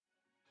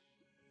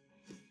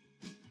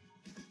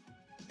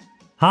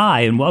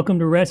Hi, and welcome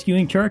to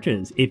Rescuing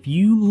Churches. If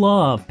you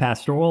love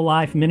pastoral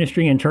life,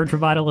 ministry, and church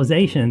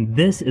revitalization,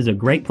 this is a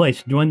great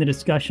place to join the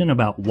discussion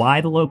about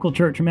why the local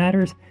church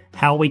matters,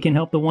 how we can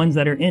help the ones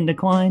that are in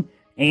decline,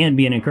 and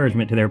be an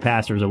encouragement to their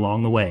pastors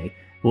along the way.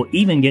 We'll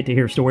even get to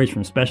hear stories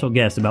from special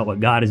guests about what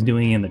God is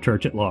doing in the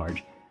church at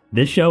large.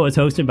 This show is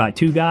hosted by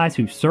two guys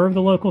who serve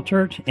the local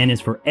church and is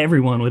for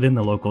everyone within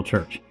the local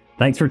church.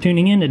 Thanks for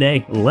tuning in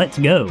today. Let's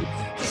go.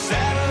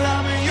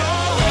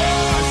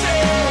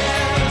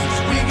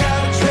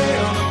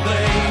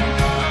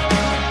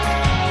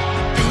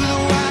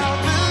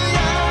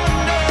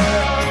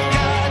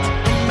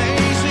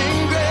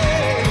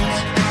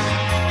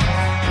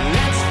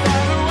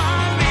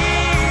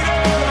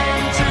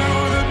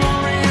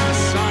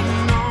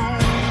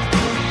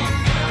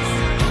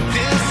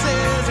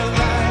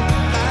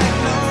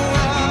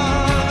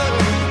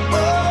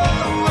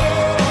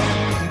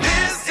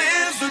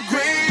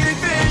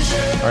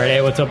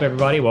 Hey, what's up,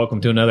 everybody?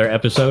 Welcome to another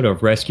episode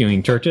of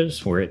Rescuing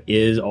Churches, where it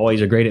is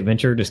always a great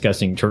adventure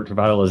discussing church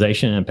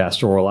revitalization and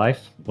pastoral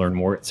life. Learn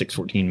more at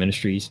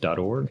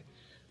 614ministries.org.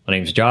 My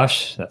name's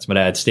Josh. That's my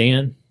dad,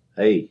 Stan.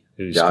 Hey,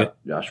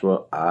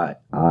 Joshua, I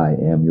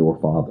am your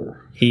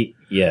father.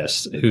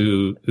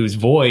 Whose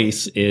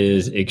voice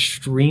is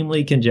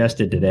extremely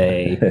congested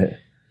today,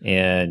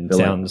 and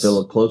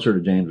feel closer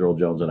to James Earl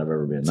Jones than I've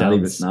ever been. Not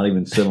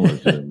even similar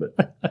to him,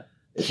 but.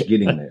 It's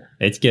getting there.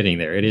 It's getting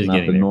there. It is not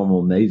getting there. Not the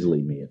normal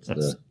nasally me. It's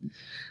the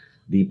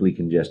deeply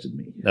congested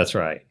me. That's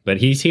right. But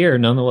he's here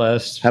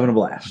nonetheless. Having a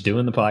blast.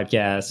 Doing the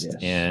podcast. Yes.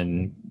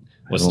 And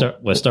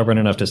was stubborn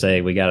enough to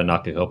say we got to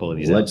knock a couple of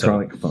these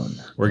electronic fun.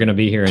 We're going to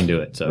be here and do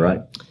it. So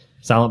right.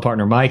 Silent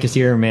partner Mike is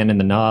here, man in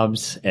the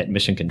knobs at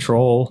Mission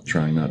Control.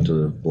 Trying not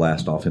to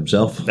blast off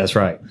himself. That's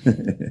right.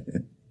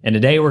 And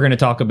today we're going to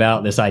talk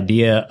about this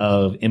idea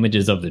of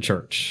images of the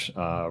church,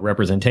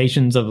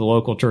 representations of the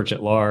local church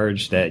at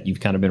large that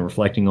you've kind of been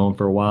reflecting on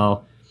for a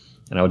while.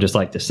 And I would just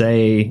like to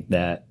say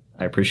that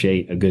I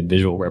appreciate a good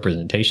visual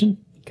representation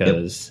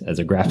because as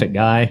a graphic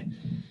guy,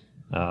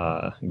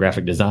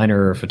 graphic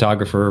designer,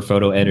 photographer,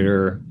 photo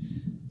editor,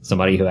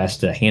 somebody who has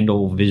to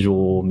handle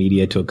visual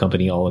media to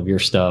accompany all of your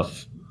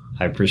stuff,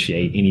 I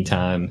appreciate any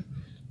time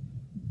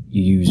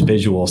you use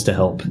visuals to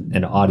help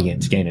an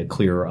audience gain a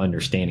clearer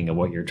understanding of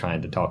what you're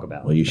trying to talk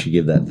about. Well, you should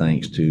give that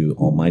thanks to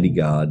Almighty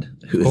God,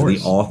 who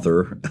is the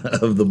author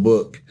of the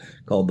book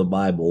called the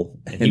Bible.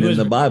 And in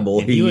the Bible,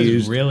 he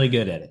used really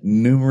good at it.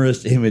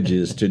 Numerous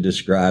images to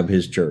describe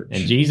his church.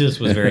 And Jesus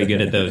was very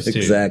good at those too.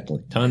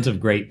 Exactly. Tons of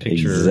great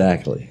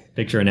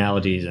picture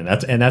analogies, and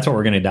that's what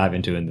we're going to dive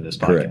into this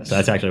podcast. Correct. So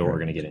that's actually what we're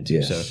going to get into.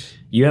 Yes. So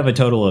you have a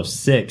total of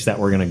 6 that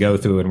we're going to go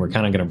through, and we're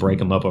kind of going to break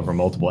them up over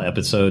multiple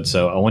episodes.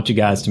 So I want you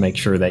guys to make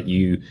sure that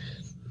you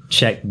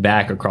check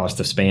back across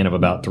the span of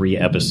about 3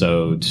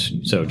 episodes.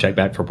 So check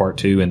back for part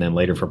 2 and then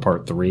later for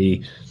part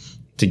 3.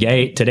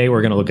 Today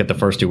we're going to look at the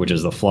first 2, which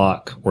is the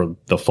flock or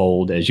the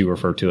fold, as you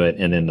refer to it,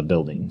 and then the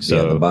building.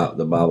 So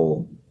the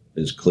Bible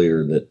is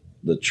clear that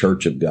the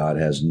church of God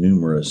has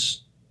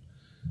numerous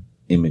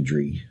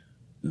imagery.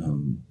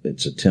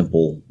 It's a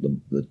temple.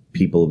 The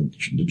people of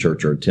the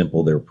church are a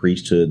temple. They're a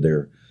priesthood.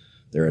 They're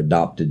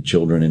adopted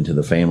children into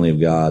the family of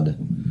God.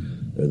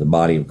 They're the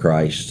body of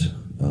Christ.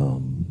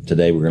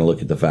 Today we're going to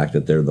look at the fact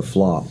that they're the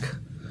flock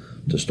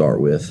to start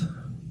with,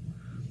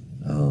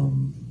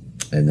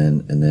 and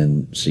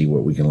then see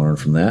what we can learn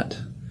from that,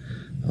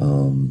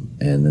 and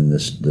then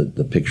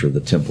the picture of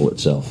the temple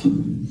itself.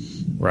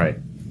 Right.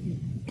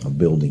 A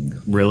building.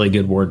 Really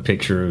good word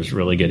pictures.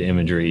 Really good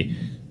imagery.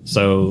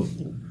 So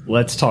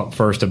let's talk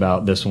first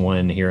about this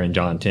one here in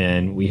John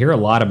 10. We hear a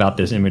lot about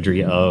this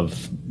imagery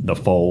of the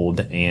fold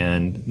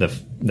and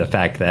the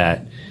fact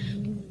that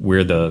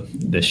we're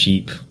the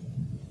sheep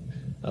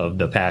of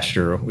the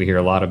pasture. We hear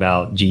a lot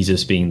about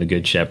Jesus being the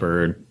good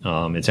shepherd.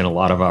 It's in a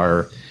lot of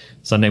our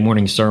Sunday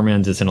morning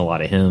sermons. It's in a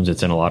lot of hymns.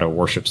 It's in a lot of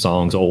worship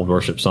songs, old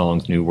worship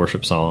songs, new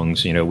worship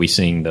songs. You know, we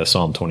sing the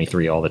Psalm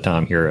 23 all the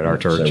time here at our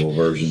church. Several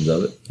versions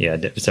of it. Yeah,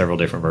 several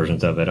different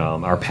versions of it.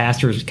 Our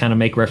pastors kind of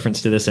make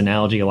reference to this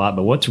analogy a lot,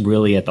 but what's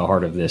really at the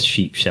heart of this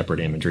sheep shepherd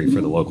imagery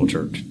for the local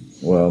church?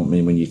 Well, I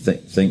mean, when you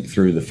think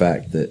through the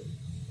fact that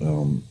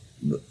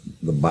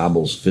the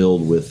Bible's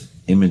filled with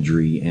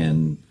imagery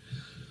and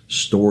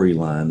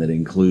storyline that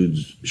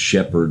includes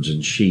shepherds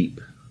and sheep,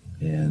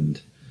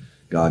 and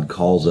God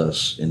calls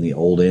us in the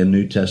Old and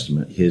New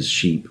Testament his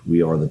sheep.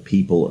 We are the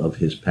people of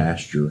his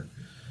pasture.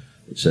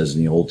 It says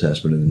in the Old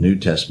Testament. In the New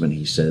Testament,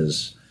 he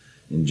says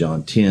in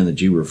John 10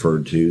 that you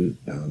referred to,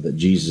 that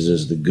Jesus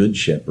is the good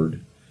shepherd,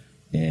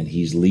 and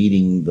he's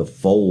leading the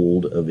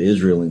fold of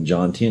Israel. In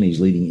John 10, he's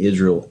leading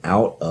Israel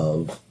out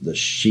of the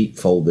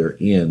sheepfold they're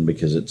in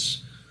because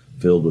it's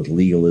filled with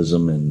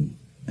legalism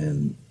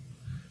and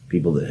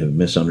people that have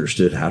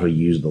misunderstood how to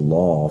use the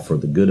law for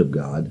the good of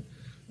God.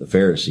 The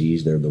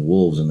Pharisees, they're the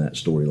wolves in that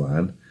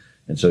storyline.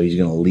 And so he's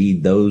going to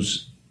lead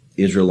those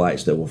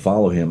Israelites that will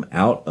follow him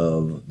out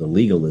of the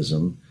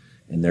legalism,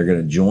 and they're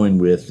going to join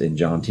with, in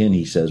John 10,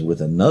 he says,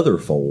 with another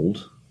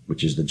fold,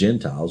 which is the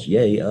Gentiles,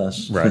 yay,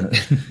 us. Right.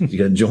 He's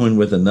going to join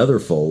with another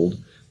fold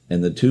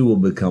and the two will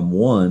become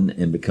one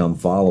and become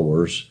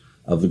followers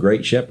of the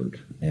Great Shepherd.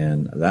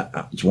 And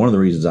that it's one of the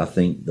reasons I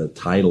think the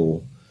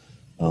title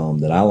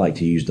that I like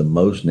to use the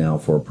most now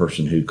for a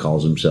person who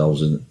calls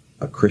themselves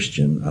a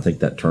Christian. I think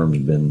that term's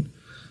been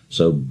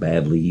so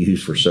badly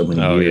used for so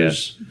many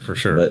years. Yeah, for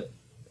sure. But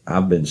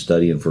I've been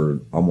studying for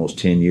almost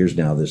 10 years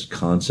now this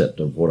concept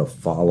of what a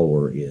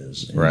follower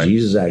is. And right.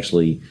 Jesus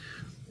actually,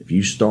 if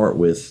you start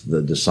with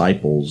the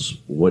disciples,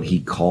 what he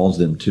calls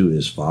them to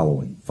is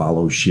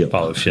fellowship.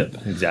 Fellowship,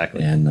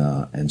 exactly.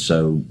 And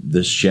so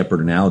this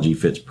shepherd analogy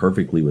fits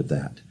perfectly with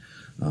that.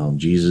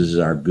 Jesus is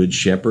our good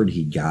shepherd.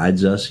 He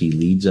guides us. He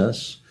leads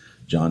us.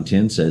 John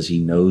 10 says he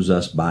knows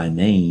us by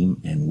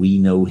name, and we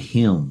know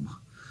him.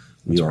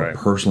 We That's are right.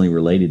 personally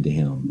related to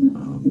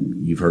him.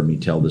 You've heard me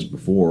tell this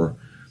before.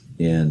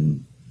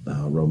 In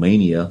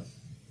Romania,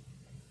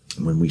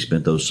 when we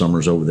spent those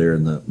summers over there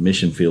in the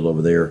mission field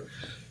over there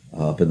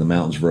up in the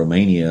mountains of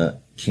Romania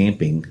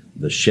camping,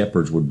 the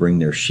shepherds would bring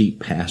their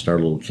sheep past our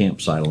little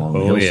campsite along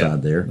the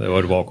hillside there. They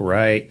would walk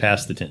right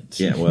past the tents.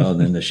 Yeah, well, and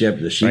then the sheep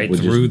Right would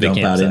through just the dump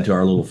out campsite. into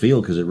our little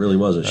field because it really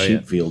was a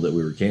sheep yeah. field that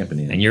we were camping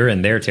in. And you're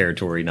in their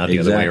territory, not the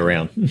other way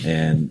around.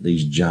 And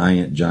these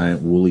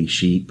giant woolly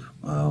sheep,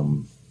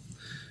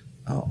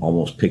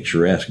 almost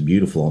picturesque,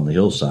 beautiful on the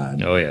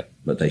hillside. Oh, yeah.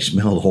 But they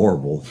smelled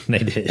horrible. They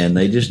did. And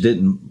they just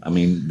didn't. I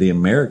mean, the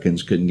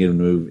Americans couldn't get them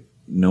to move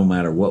no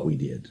matter what we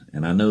did.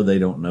 And I know they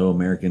don't know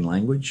American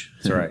language.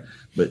 That's right.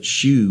 But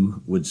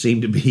shoo would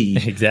seem to be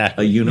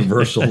exactly a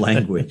universal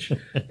language.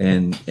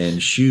 And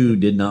shoo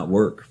did not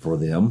work for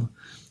them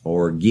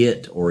or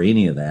get or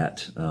any of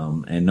that.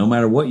 And no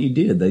matter what you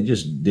did, they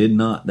just did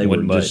not. They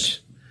Wouldn't were budge.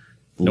 just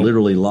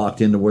literally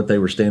locked into what they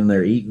were standing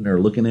there eating or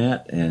looking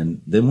at.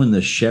 And then when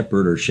the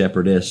shepherd or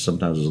shepherdess,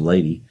 sometimes it was a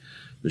lady,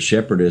 the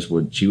shepherdess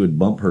would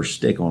bump her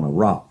stick on a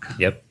rock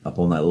up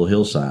on that little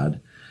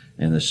hillside.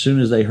 And as soon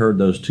as they heard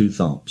those two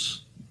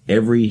thumps,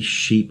 every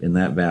sheep in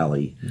that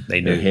valley,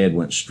 their head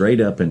went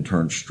straight up and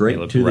turned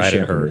straight to the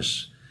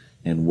shepherdess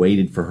and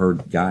waited for her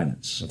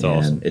guidance. That's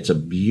awesome. It's a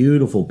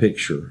beautiful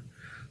picture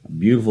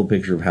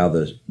of how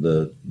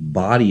the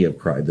body of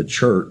Christ, the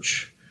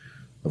church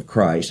of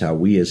Christ, how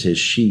we as his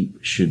sheep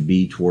should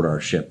be toward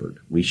our shepherd.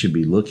 We should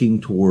be looking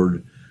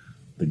toward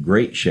the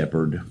great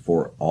shepherd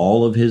for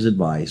all of his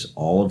advice,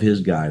 all of his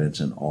guidance,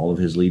 and all of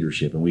his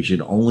leadership. And we should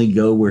only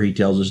go where he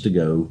tells us to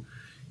go,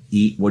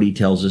 eat what he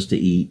tells us to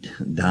eat,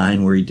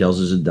 dine where he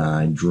tells us to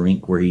dine,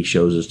 drink where he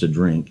shows us to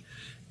drink,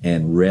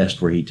 and rest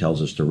where he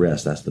tells us to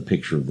rest. That's the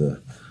picture of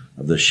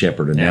the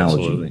shepherd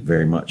analogy. Absolutely.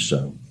 Very much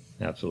so.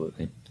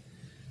 Absolutely.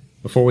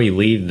 Before we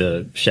leave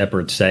the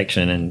shepherd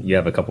section, and you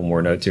have a couple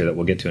more notes here that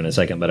we'll get to in a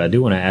second, but I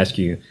do want to ask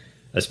you,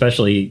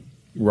 especially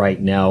right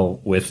now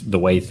with the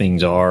way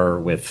things are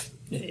with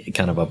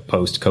kind of a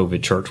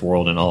post-COVID church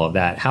world and all of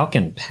that, how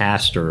can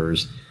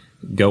pastors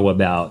go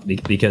about,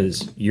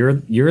 because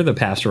you're the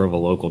pastor of a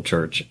local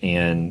church,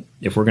 and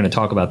if we're going to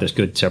talk about this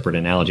good shepherd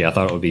analogy, I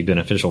thought it would be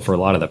beneficial for a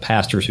lot of the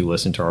pastors who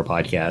listen to our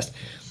podcast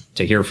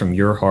to hear from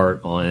your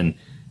heart on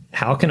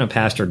how can a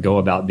pastor go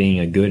about being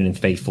a good and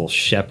faithful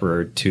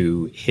shepherd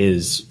to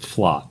his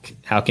flock?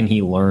 How can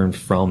he learn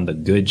from the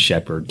good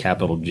shepherd,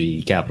 capital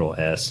G, capital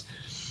S?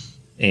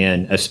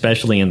 And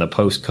especially in the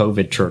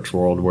post-COVID church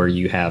world where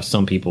you have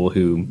some people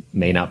who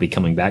may not be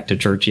coming back to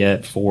church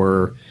yet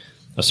for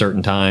a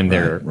certain time.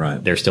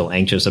 They're still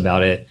anxious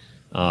about it.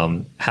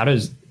 How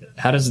does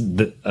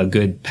a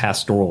good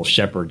pastoral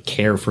shepherd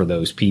care for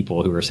those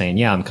people who are saying,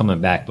 yeah, I'm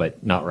coming back,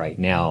 but not right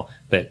now?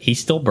 But he's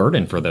still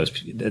burdened for those.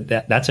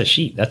 That's a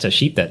sheep. That's a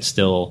sheep that's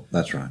still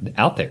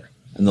out there.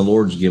 And the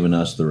Lord's given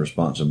us the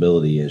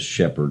responsibility as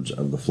shepherds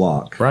of the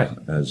flock. Right.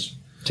 As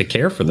to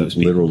care for those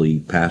people. Literally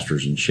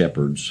pastors and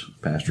shepherds,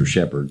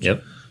 pastor-shepherds.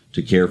 Yep.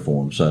 To care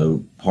for them.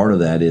 So part of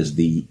that is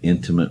the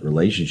intimate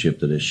relationship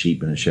that a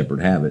sheep and a shepherd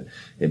have.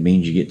 It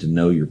means you get to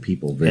know your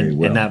people very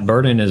well. And that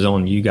burden is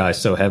on you guys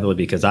so heavily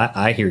because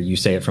I hear you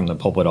say it from the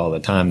pulpit all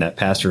the time that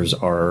pastors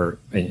are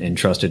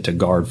entrusted to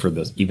guard for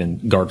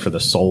the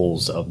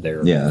souls of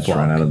their that's flock.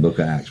 right out of the book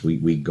of Acts.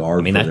 We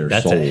guard for their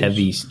that's souls.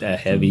 a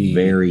heavy,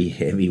 very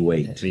heavy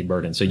weight, heavy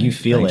burden. So you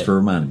feel Thanks it. for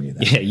reminding me of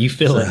that. Yeah, you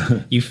feel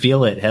it. You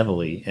feel it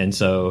heavily, and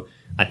so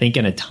I think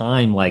in a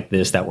time like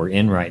this that we're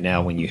in right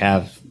now, when you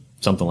have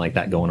something like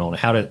that going on,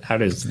 how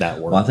does that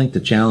work? Well, I think the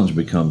challenge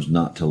becomes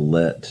not to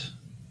let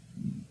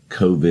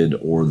COVID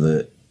or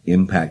the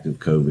impact of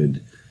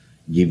COVID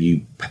give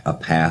you a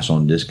pass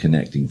on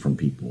disconnecting from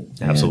people.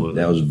 Absolutely. And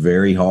that was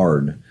very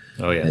hard.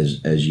 Oh yeah.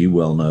 As you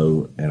well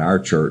know, at our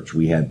church,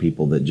 we had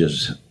people that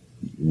just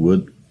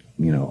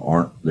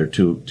they're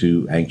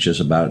too anxious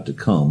about it to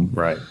come.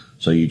 Right.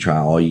 So you try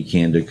all you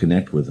can to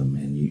connect with them,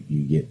 and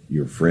you get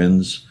your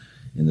friends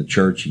in the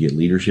church, you get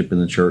leadership in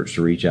the church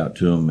to reach out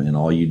to them, and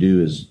all you do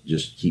is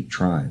just keep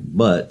trying.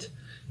 But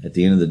at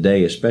the end of the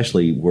day,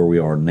 especially where we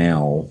are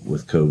now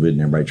with COVID and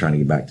everybody trying to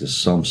get back to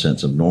some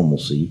sense of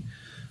normalcy,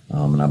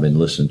 and I've been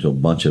listening to a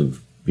bunch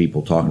of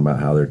people talking about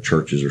how their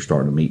churches are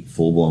starting to meet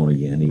full blown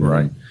again,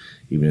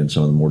 even in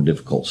some of the more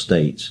difficult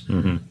states.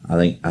 Mm-hmm.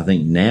 I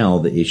think now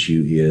the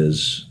issue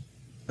is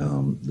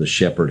The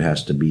shepherd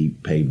has to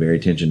pay very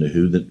attention to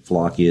who the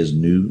flock is,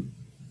 new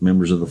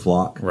members of the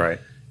flock, Right.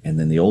 and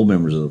then the old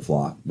members of the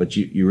flock. But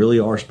you really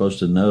are supposed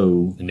to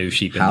know The new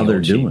sheep and how the they're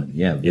old sheep. doing.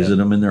 Yeah, visit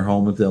them in their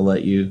home if they'll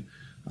let you.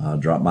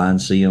 Drop by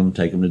and see them,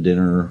 take them to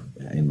dinner,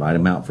 invite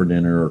them out for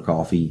dinner or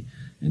coffee,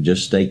 and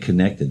just stay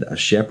connected. A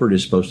shepherd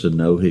is supposed to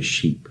know his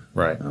sheep.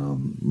 Right.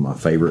 My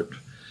favorite,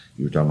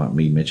 you were talking about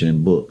me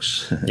mentioning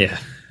books. Yeah.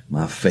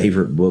 My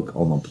favorite book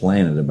on the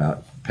planet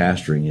about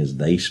pastoring is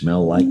They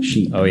Smell Like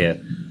Sheep. Oh, yeah.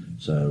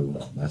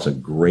 So that's a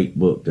great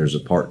book. There's a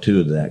part 2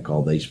 of that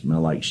called They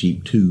Smell Like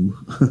Sheep 2.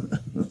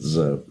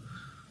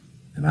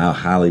 And I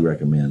highly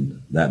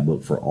recommend that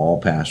book for all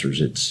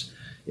pastors. It's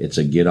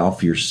a get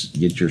your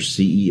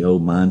CEO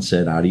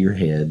mindset out of your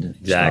head.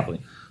 Exactly.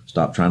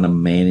 Stop trying to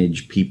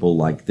manage people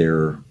like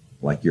you're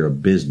a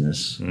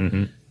business,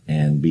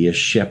 and be a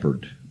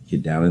shepherd.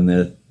 Get down in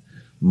the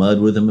mud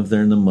with them if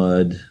they're in the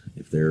mud.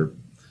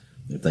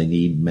 If they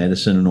need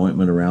medicine and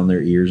ointment around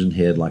their ears and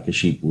head like a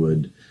sheep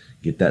would,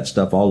 get that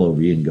stuff all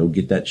over you and go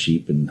get that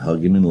sheep and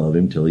hug him and love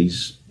him till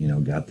he's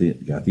got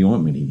the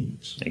ointment he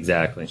needs.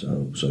 Exactly.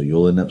 So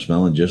you'll end up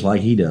smelling just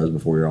like he does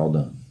before you're all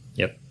done.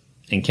 Yep.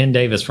 And Ken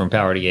Davis from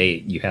Power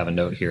 88, you have a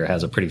note here,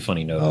 has a pretty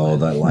funny note. Oh,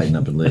 that Lighten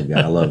Up and Live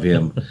guy. I love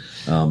him.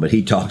 But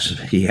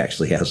he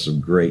actually has some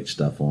great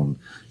stuff on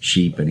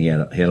sheep, and he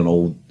had an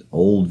old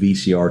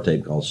VCR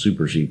tape called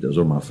Super Sheep. Those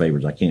are my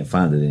favorites. I can't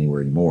find it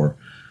anywhere anymore.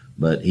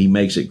 But he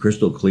makes it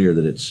crystal clear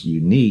that it's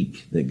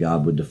unique that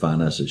God would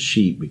define us as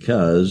sheep,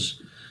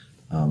 because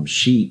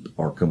sheep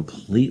are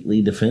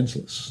completely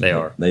defenseless. They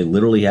are. They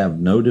literally have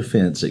no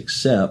defense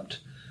except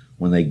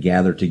when they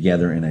gather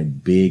together in a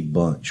big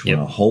bunch. When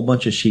a whole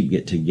bunch of sheep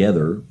get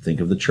together, think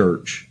of the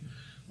church,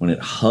 when it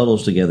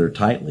huddles together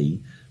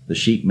tightly, the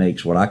sheep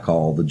makes what I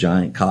call the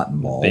giant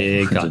cotton ball.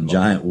 It's a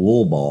giant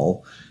wool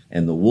ball,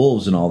 and the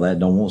wolves and all that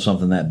don't want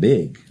something that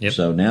big. Yep.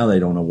 So now they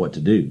don't know what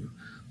to do.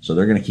 So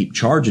they're going to keep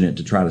charging it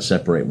to try to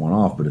separate one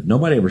off. But if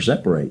nobody ever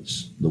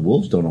separates, the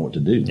wolves don't know what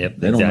to do. Yep,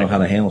 they don't know how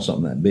to handle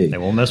something that big. They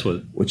won't mess with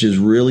it. Which is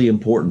really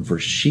important for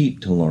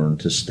sheep to learn,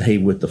 to stay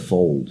with the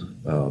fold.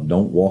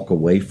 Don't walk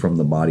away from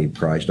the body of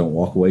Christ. Don't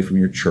walk away from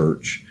your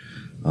church.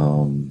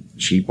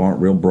 Sheep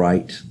aren't real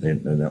bright. They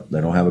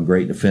don't have a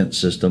great defense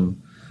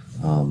system.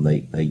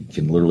 They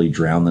can literally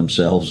drown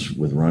themselves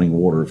with running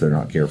water if they're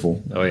not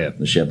careful. Oh, yeah.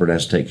 The shepherd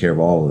has to take care of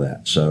all of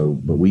that.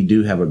 But we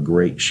do have a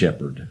great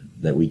shepherd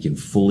that we can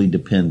fully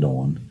depend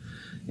on,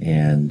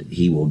 and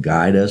he will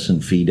guide us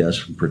and feed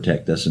us,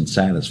 protect us, and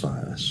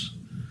satisfy us.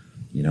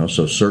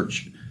 So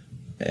search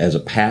as a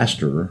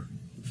pastor,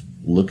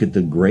 look at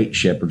the great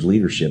shepherd's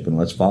leadership, and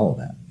let's follow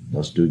that.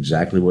 Let's do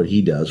exactly what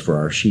he does for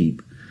our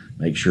sheep.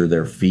 Make sure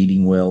they're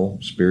feeding well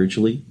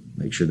spiritually.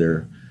 Make sure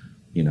they're,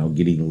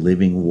 getting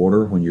living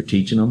water when you're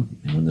teaching them.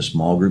 And when the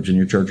small groups in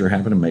your church are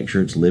happening, make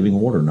sure it's living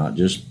water, not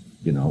just,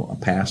 a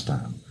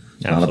pastime.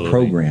 It's not a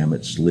program,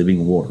 it's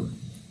living water.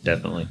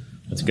 Definitely.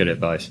 That's good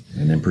advice.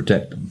 And then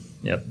protect them.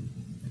 Yep.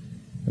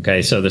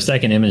 Okay, so the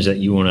second image that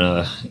you want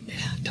to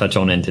touch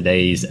on in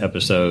today's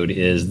episode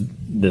is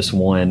this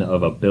one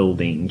of a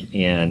building.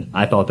 And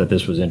I thought that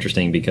this was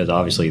interesting because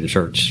obviously the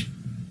church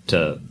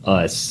to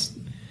us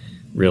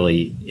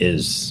really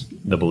is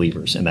the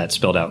believers, and that's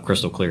spelled out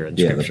crystal clear in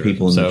Scripture. The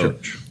people in the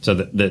church. So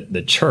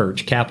the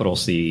church, capital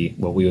C,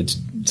 what we would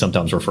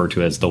sometimes refer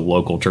to as the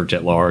local church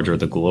at large or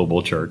the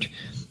global church,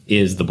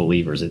 is the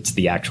believers. It's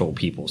the actual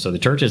people. So the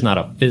church is not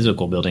a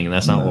physical building, and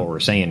that's not what we're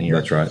saying here.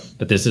 That's right.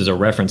 But this is a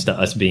reference to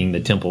us being the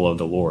temple of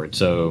the Lord.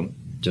 So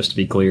just to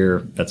be clear,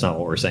 that's not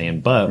what we're saying.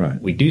 But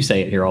we do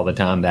say it here all the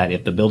time that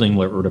if the building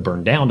were to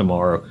burn down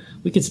tomorrow,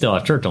 we could still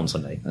have church on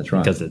Sunday. That's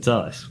right. Because it's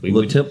us.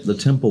 The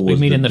temple was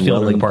meet in the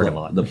field or the parking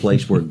lot. The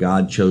place where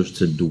God chose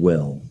to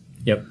dwell.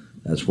 Yep.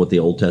 That's what the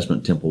Old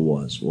Testament temple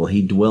was. Well,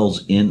 he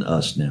dwells in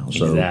us now.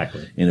 So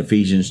exactly. In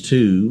Ephesians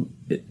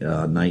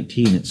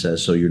 2:19, it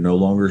says, "So you're no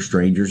longer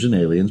strangers and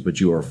aliens, but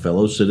you are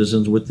fellow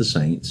citizens with the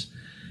saints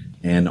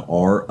and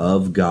are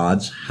of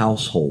God's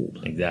household."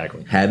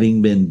 Exactly.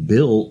 Having been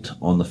built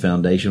on the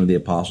foundation of the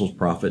apostles,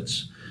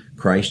 prophets,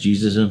 Christ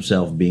Jesus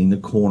himself being the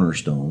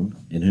cornerstone,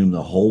 in whom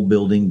the whole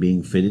building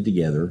being fitted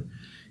together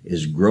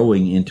is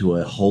growing into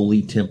a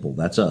holy temple.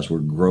 That's us. We're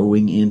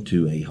growing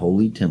into a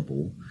holy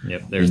temple.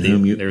 Yep, there's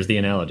the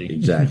analogy.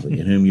 Exactly.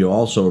 In whom you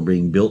also are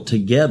being built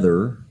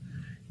together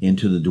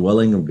into the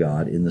dwelling of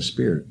God in the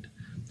Spirit.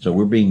 So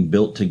we're being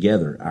built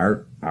together.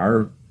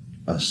 Our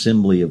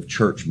assembly of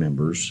church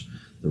members,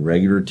 the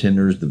regular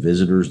attenders, the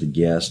visitors, the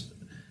guests,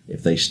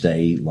 if they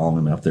stay long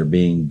enough, they're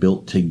being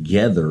built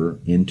together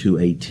into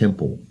a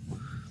temple.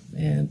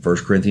 And 1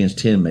 Corinthians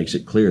 10 makes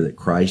it clear that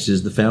Christ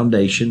is the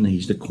foundation.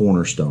 He's the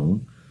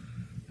cornerstone.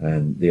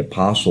 And the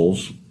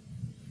apostles,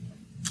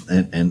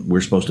 and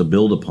we're supposed to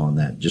build upon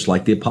that, just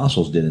like the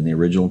apostles did in the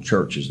original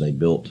churches. They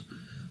built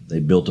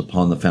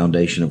upon the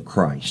foundation of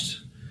Christ.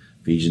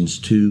 Ephesians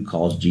 2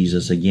 calls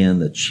Jesus again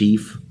the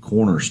chief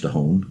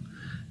cornerstone.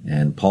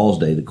 And Paul's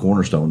day, the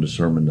cornerstone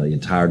determined the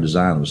entire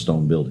design of a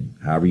stone building.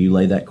 However you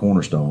lay that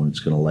cornerstone,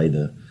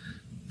 the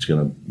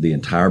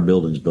entire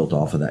building's built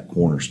off of that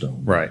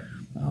cornerstone. Right.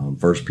 1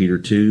 Peter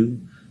 2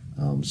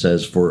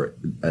 says, for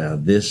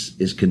this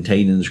is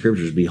contained in the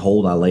scriptures.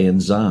 Behold, I lay in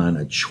Zion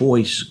a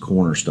choice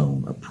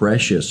cornerstone, a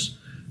precious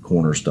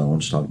cornerstone.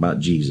 It's talking about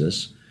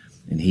Jesus.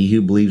 And he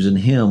who believes in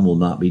him will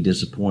not be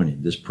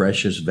disappointed. This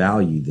precious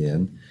value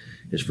then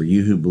is for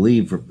you who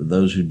believe. For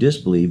those who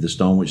disbelieve, the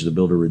stone which the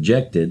builder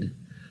rejected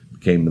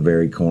became the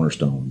very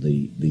cornerstone.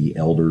 The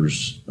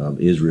elders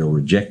of Israel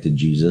rejected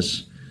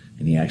Jesus,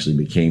 and he actually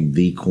became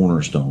the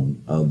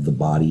cornerstone of the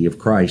body of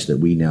Christ that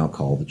we now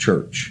call the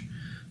church.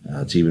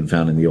 It's even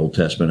found in the Old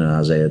Testament in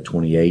Isaiah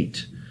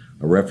 28,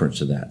 a reference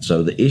to that.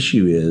 So the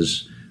issue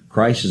is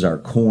Christ is our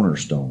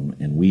cornerstone,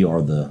 and we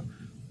are the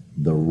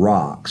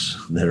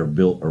rocks that are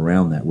built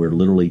around that. We're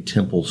literally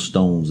temple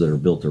stones that are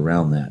built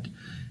around that.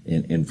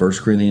 In 1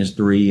 Corinthians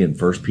 3 and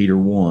 1 Peter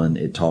 1,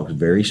 it talks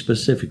very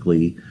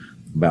specifically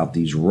about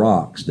these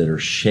rocks that are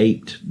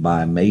shaped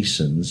by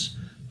masons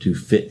to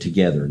fit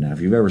together. Now, if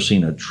you've ever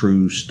seen a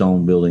true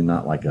stone building,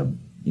 not like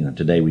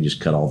today we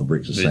just cut all the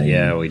bricks the same.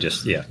 Yeah, we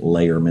just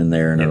layer them in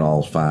there and it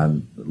all's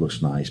fine. It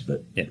looks nice.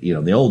 But,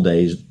 the old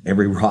days,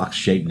 every rock's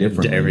shaped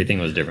differently. Everything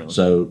was different.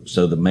 So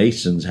the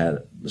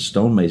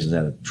stonemasons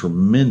had a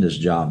tremendous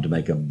job to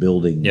make a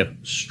building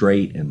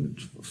straight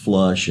and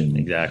flush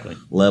and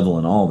level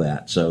and all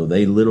that. So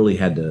they literally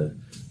had to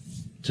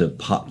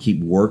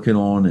keep working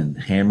on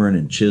and hammering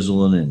and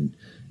chiseling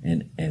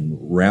and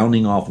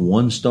rounding off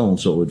one stone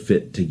so it would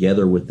fit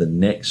together with the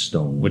next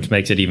stone. Which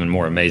makes it even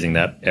more amazing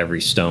that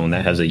every stone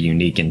that has a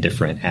unique and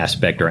different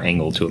aspect or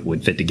angle to it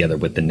would fit together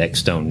with the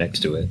next stone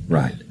next to it.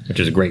 Right. Which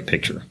is a great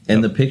picture.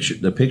 And the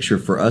picture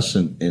for us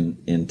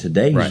in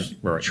today's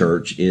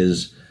church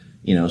is,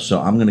 so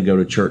I'm going to go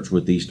to church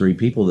with these three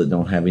people that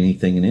don't have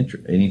anything of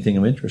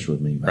interest with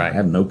me. Right. I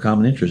have no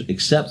common interest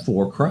except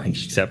for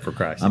Christ.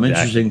 I'm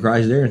interested in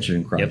Christ. They're interested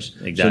in Christ.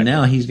 Yep, exactly. So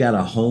now he's got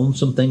to hone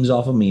some things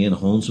off of me and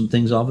hone some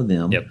things off of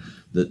them. Yep.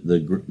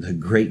 The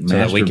great master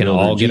builder. So that we can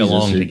all get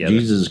along together.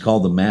 Jesus is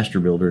called the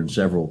master builder in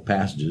several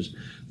passages.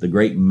 The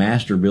great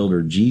master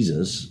builder,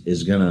 Jesus,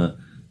 is going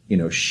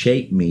to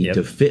shape me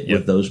to fit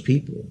with those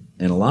people.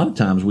 And a lot of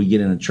times we get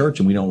in a church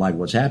and we don't like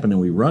what's happening.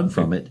 We run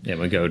from it.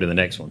 And we go to the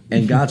next one.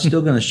 And God's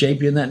still going to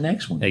shape you in that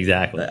next one.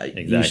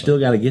 Exactly. You still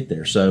got to get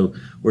there. So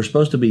we're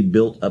supposed to be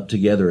built up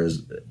together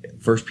as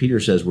 1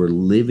 Peter says, we're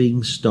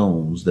living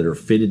stones that are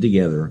fitted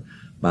together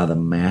by the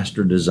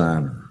master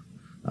designer.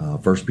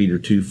 1 Peter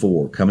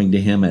 2:4, coming to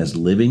him as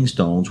living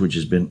stones, which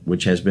has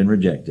been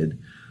rejected,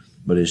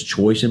 but is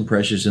choice and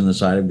precious in the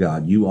sight of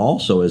God. You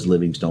also as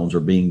living stones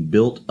are being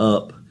built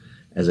up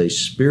as a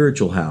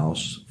spiritual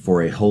house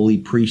for a holy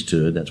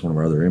priesthood, that's one of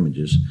our other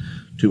images,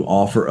 to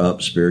offer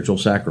up spiritual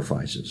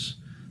sacrifices.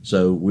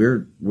 So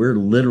we're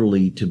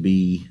literally to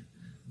be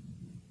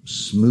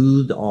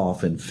smoothed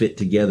off and fit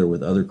together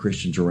with other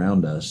Christians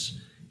around us,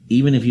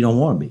 even if you don't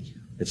want to be.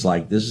 It's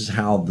like this is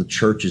how the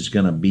church is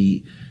going to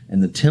be.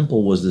 And the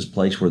temple was this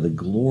place where the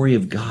glory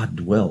of God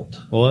dwelt.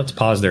 Well, let's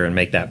pause there and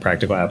make that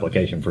practical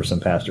application for some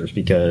pastors,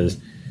 because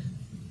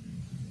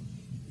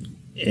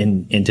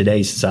in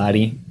today's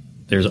society,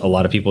 there's a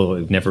lot of people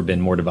who've never been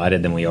more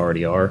divided than we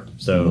already are.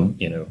 So,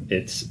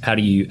 it's how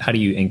do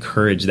you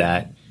encourage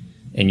that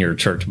in your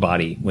church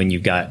body when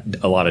you've got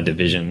a lot of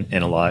division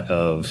and a lot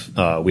of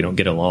we don't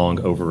get along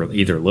over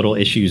either little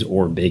issues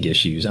or big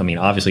issues. I mean,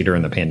 obviously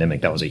during the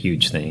pandemic, that was a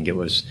huge thing. It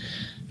was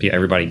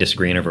everybody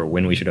disagreeing over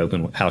when we should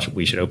open, how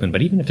we should open.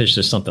 But even if it's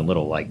just something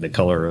little like the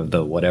color of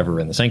the whatever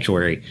in the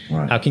sanctuary,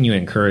 how can you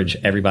encourage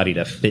everybody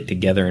to fit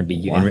together and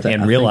be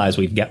and realize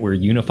we're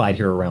unified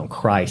here around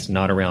Christ,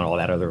 not around all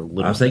that other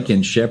little stuff? I think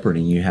in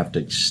shepherding, you have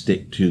to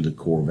stick to the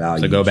core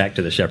values. So go back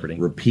to the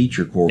shepherding. Repeat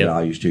your core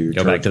values to your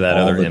church back to that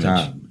all other the image.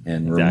 time.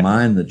 And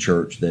remind the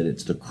church that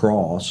it's the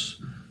cross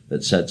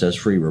that sets us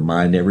free.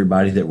 Remind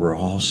everybody that we're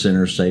all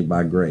sinners saved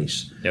by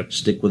grace.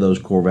 Stick with those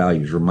core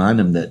values. Remind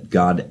them that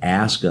God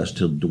asked us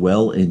to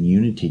dwell in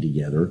unity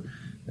together.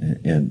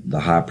 And the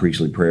high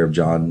priestly prayer of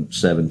John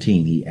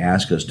 17, he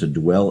asked us to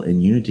dwell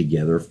in unity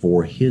together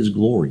for his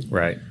glory.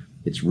 Right.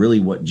 It's really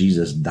what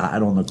Jesus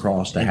died on the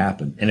cross to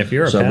happen. And if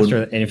you're a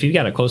pastor, and if you've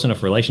got a close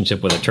enough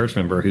relationship with a church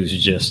member who's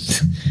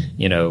just,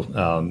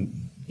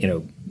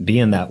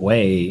 being that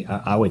way,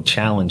 I would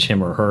challenge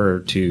him or her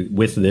to,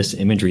 with this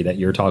imagery that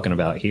you're talking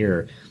about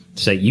here,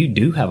 say you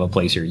do have a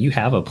place here. You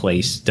have a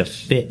place to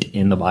fit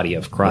in the body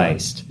of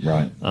Christ,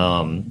 right?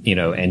 And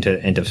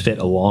to fit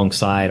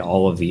alongside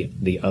all of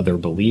the other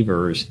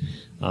believers,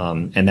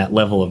 and that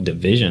level of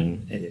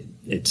division,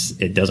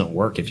 it doesn't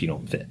work if you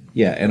don't fit.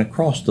 Yeah, and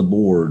across the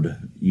board,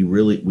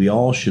 we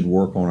all should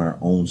work on our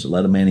own. So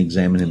let a man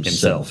examine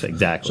himself.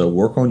 Exactly. So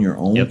work on your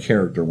own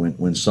character.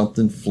 When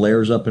something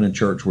flares up in a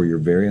church where you're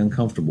very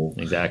uncomfortable,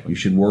 you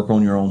should work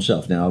on your own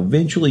self. Now,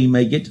 eventually, you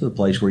may get to the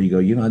place where you go,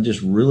 I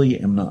just really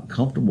am not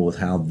comfortable with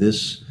how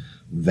this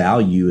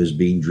value is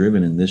being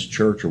driven in this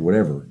church or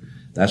whatever.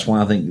 That's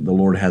why I think the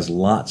Lord has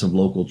lots of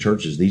local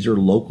churches. These are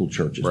local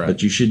churches,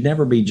 but you should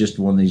never be just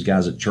one of these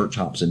guys at church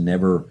hops and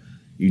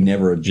you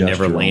never adjust. You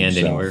never land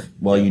anywhere.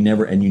 Well, you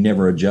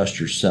never adjust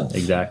yourself.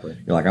 Exactly.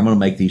 You're like, I'm going to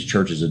make these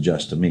churches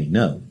adjust to me.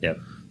 No. Yep.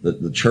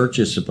 The church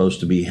is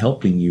supposed to be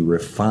helping you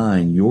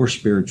refine your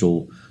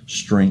spiritual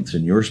strengths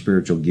and your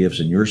spiritual gifts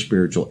and your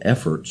spiritual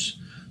efforts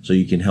so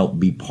you can help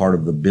be part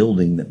of the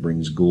building that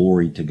brings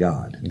glory to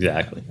God.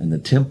 Exactly. And the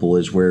temple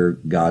is where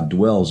God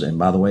dwells. And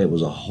by the way, it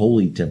was a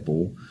holy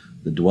temple.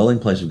 The dwelling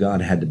place of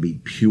God had to be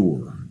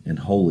pure and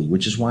holy,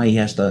 which is why he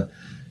has to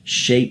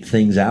shape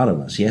things out of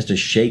us. He has to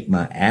shape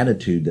my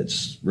attitude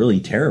that's really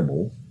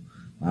terrible.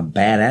 My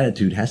bad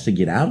attitude has to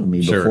get out of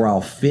me before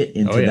I'll fit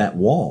into that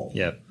wall.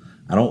 Yep.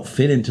 I don't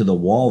fit into the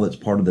wall that's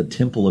part of the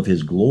temple of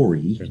his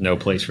glory. There's no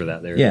place for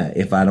that there. Yeah,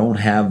 if I don't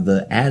have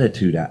the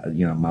attitude,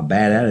 my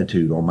bad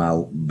attitude or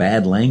my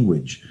bad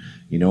language,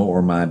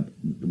 or my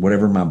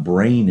whatever my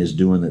brain is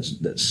doing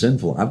that's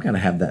sinful, I've got to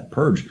have that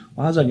purged.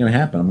 Well, how's that going to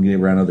happen? I'm going to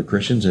get around other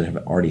Christians that have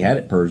already had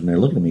it purged, and they're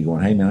looking at me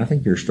going, "Hey, man, I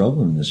think you're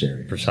struggling in this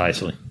area."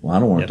 Precisely. Well, I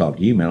don't want to talk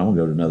to you, man. I want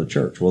to go to another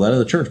church. Well, that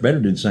other church better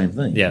do the same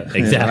thing. Yeah,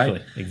 exactly.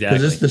 Right? Exactly.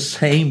 Because it's the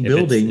same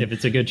building. If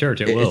it's a good church,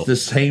 it will. It's the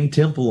same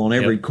temple on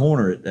every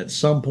corner. At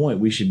some point,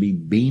 we should be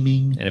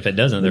beaming. And if it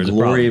doesn't, there's the a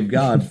problem. glory of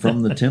God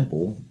from the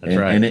temple. That's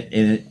right. And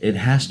it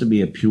has to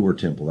be a pure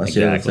temple. That's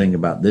the other thing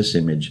about this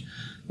image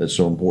that's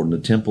so important.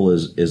 The temple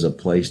is a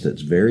place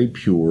that's very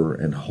pure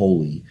and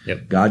holy.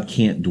 Yep. God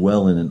can't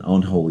dwell in an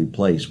unholy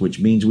place,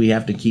 which means we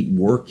have to keep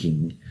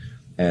working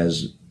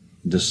as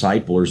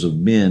disciplers of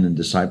men and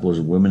disciplers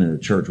of women in the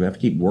church. We have to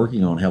keep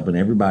working on helping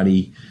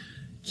everybody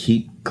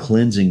keep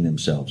cleansing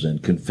themselves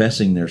and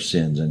confessing their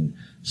sins and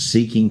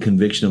seeking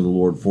conviction of the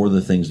Lord for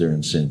the things they're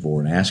in sin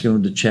for, and asking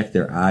them to check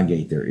their eye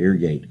gate, their ear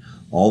gate,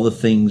 all the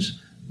things,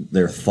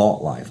 their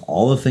thought life,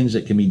 all the things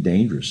that can be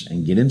dangerous,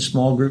 and get in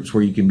small groups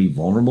where you can be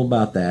vulnerable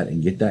about that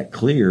and get that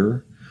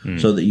clear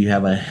so that you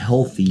have a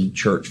healthy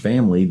church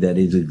family that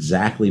is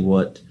exactly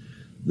what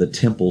the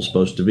temple's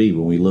supposed to be.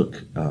 When we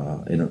look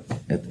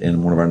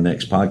in one of our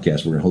next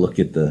podcasts, we're going to look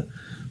at the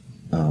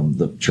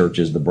church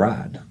as the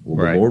bride.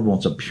 Well, the Lord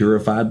wants a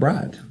purified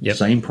bride. Yep.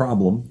 Same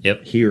problem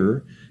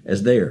here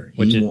as there.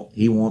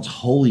 He wants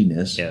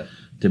holiness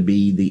to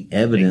be the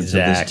evidence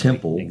of this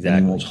temple, and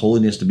he wants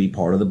holiness to be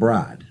part of the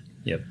bride.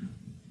 Yep.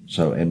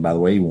 So, and by the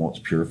way, he wants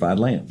purified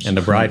lambs. And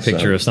the bride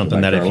picture is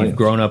something that if you've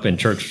grown up in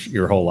church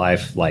your whole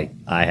life, like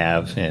I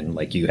have and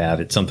like you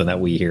have, it's something that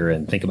we hear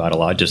and think about a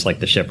lot, just like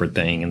the shepherd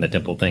thing and the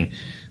temple thing.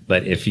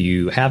 But if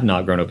you have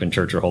not grown up in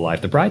church your whole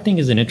life, the bride thing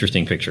is an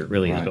interesting picture. It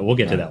really is. But we'll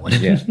get to that one.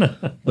 Yeah.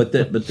 But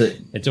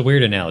it's a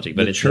weird analogy.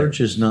 But the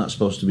church is not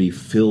supposed to be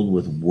filled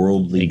with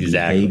worldly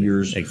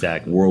behaviors,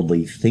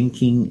 worldly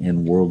thinking,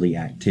 and worldly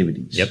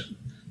activities. Yep.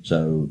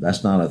 So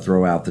that's not a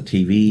throw out the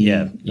TV.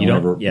 Yeah,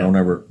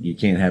 You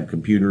can't have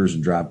computers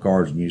and drive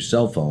cars and use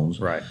cell phones.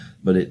 Right.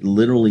 But it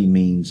literally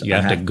means you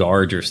have to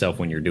guard yourself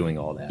when you're doing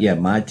all that. Yeah,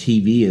 my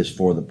TV is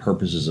for the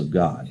purposes of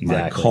God. Exactly.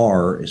 My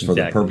car is for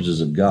the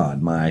purposes of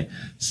God. My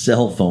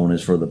cell phone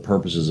is for the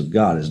purposes of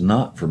God. It's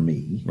not for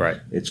me.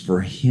 Right. It's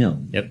for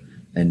Him. Yep.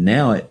 And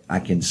now I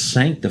can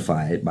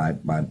sanctify it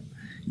by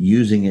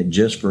using it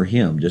just for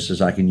Him, just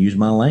as I can use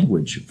my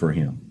language for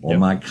Him or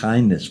my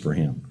kindness for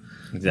Him.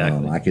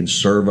 Exactly. I can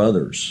serve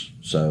others.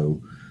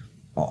 So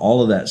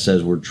all of that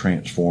says we're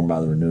transformed by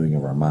the renewing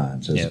of our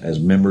minds. As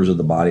members of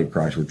the body of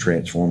Christ, we're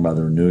transformed by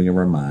the renewing of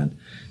our mind.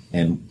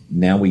 And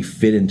now we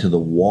fit into the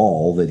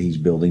wall that He's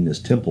building,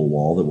 this temple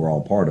wall that we're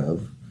all part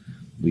of.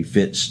 We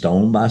fit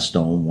stone by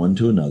stone, one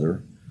to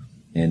another.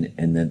 And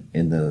then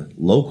in the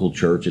local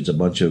church, it's a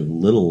bunch of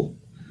little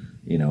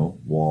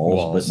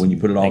walls. But when you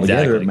put it all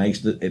together, it makes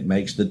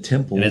the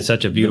temple. And it's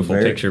such a beautiful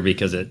picture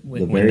because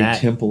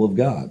temple of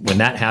God. When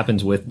that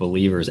happens with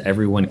believers,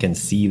 everyone can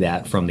see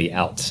that from the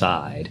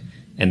outside,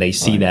 and they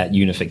see that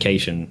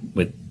unification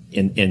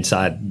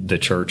inside the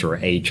church or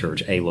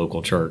a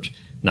local church.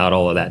 Not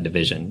all of that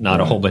division, not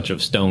a whole bunch of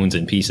stones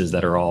and pieces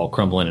that are all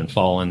crumbling and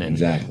falling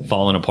and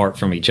falling apart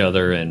from each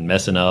other and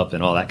messing up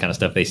and all that kind of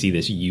stuff. They see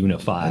this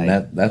unified.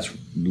 And that's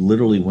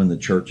literally when the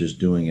church is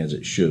doing as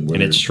it should.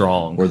 And it's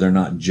strong. Where they're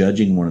not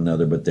judging one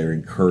another, but they're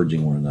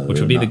encouraging one another. Which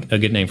would be a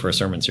good name for a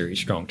sermon series,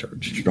 Strong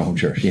Church. Strong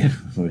Church, yeah.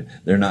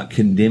 They're not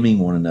condemning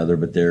one another,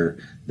 but they're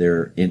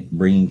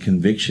bringing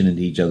conviction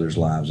into each other's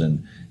lives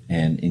and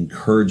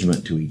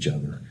encouragement to each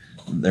other.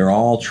 They're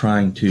all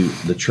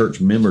the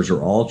church members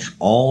are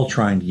all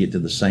trying to get to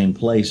the same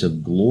place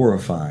of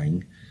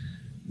glorifying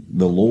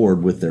the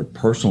Lord with their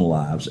personal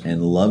lives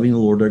and loving the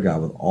Lord their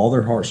God with all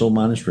their heart, soul,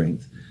 mind, and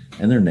strength,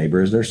 and their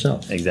neighbor as their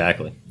self.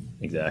 Exactly.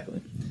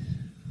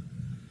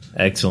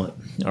 Excellent.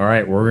 All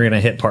right, we're going to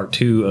hit part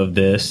 2 of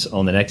this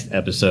on the next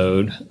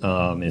episode,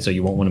 and so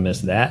you won't want to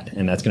miss that,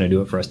 and that's going to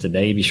do it for us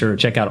today. Be sure to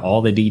check out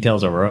all the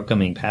details of our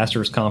upcoming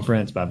Pastors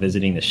Conference by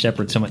visiting the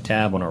Shepherd Summit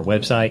tab on our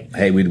website.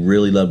 Hey, we'd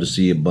really love to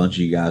see a bunch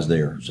of you guys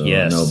there. So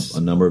I know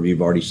a number of you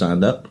have already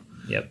signed up.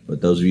 Yep.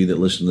 But those of you that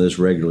listen to this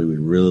regularly, we'd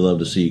really love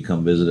to see you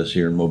come visit us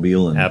here in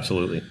Mobile. And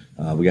absolutely.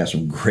 We got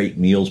some great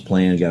meals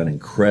planned. Got an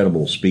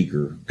incredible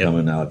speaker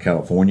coming out of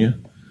California.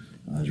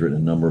 He's written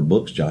a number of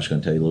books. Josh is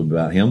going to tell you a little bit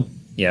about him.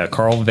 Yeah,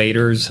 Carl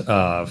Vaders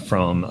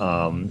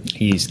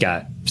he's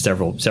got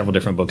several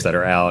different books that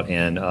are out,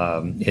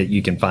 and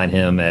you can find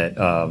him at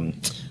on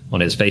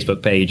his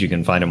Facebook page. You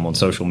can find him on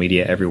social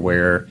media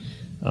everywhere.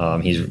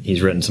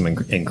 He's written some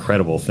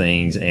incredible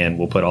things, and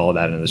we'll put all of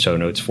that in the show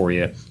notes for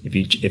you.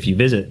 If you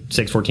visit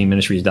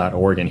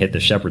 614ministries.org and hit the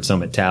Shepherd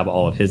Summit tab,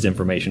 all of his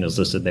information is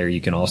listed there. You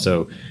can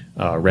also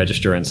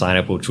register and sign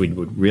up, which we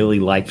would really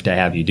like to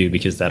have you do,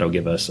 because that'll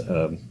give us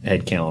a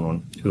head count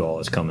on who all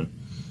is coming.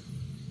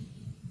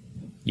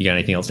 You got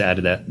anything else to add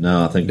to that?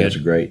 No, I think that's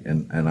great,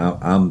 and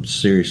I'm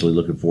seriously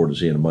looking forward to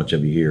seeing a bunch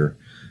of you here.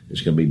 It's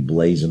going to be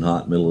blazing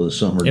hot middle of the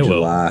summer,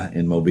 July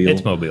in Mobile.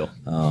 It's Mobile.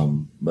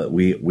 But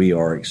we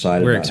are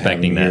excited. We're about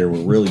expecting having you that. Here.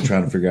 We're really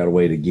trying to figure out a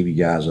way to give you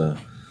guys a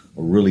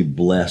really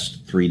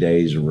blessed 3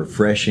 days of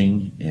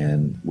refreshing,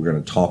 and we're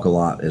going to talk a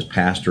lot as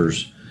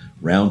pastors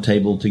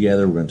roundtable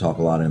together. We're going to talk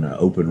a lot in an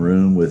open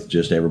room with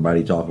just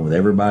everybody talking with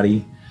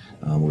everybody.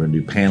 We're going to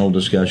do panel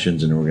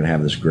discussions, and then we're going to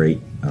have this great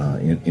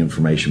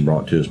information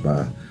brought to us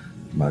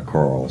by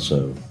Carl.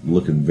 So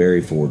looking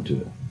very forward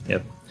to it.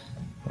 Yep.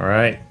 All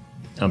right.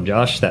 I'm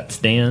Josh. That's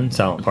Dan,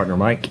 silent partner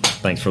Mike.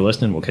 Thanks for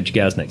listening. We'll catch you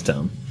guys next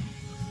time.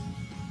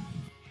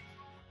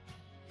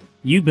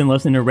 You've been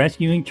listening to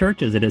Rescuing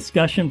Churches, a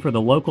discussion for the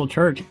local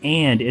church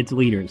and its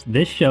leaders.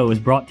 This show is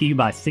brought to you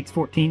by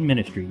 614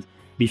 Ministries.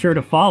 Be sure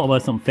to follow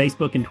us on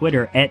Facebook and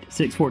Twitter at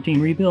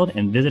 614 Rebuild,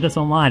 and visit us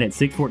online at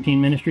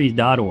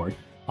 614ministries.org.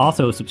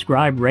 Also,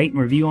 subscribe, rate, and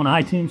review on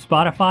iTunes,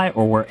 Spotify,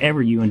 or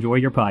wherever you enjoy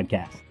your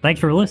podcasts. Thanks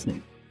for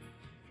listening.